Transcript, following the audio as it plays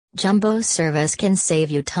Jumbo Service can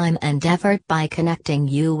save you time and effort by connecting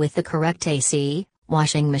you with the correct AC,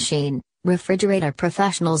 washing machine, refrigerator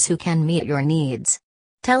professionals who can meet your needs.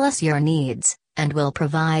 Tell us your needs, and we'll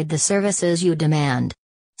provide the services you demand.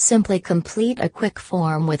 Simply complete a quick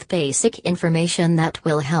form with basic information that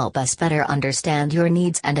will help us better understand your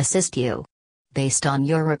needs and assist you. Based on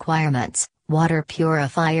your requirements, water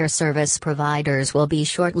purifier service providers will be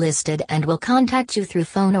shortlisted and will contact you through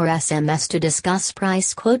phone or SMS to discuss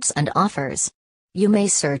price quotes and offers. You may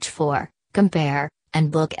search for, compare,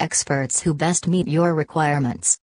 and book experts who best meet your requirements.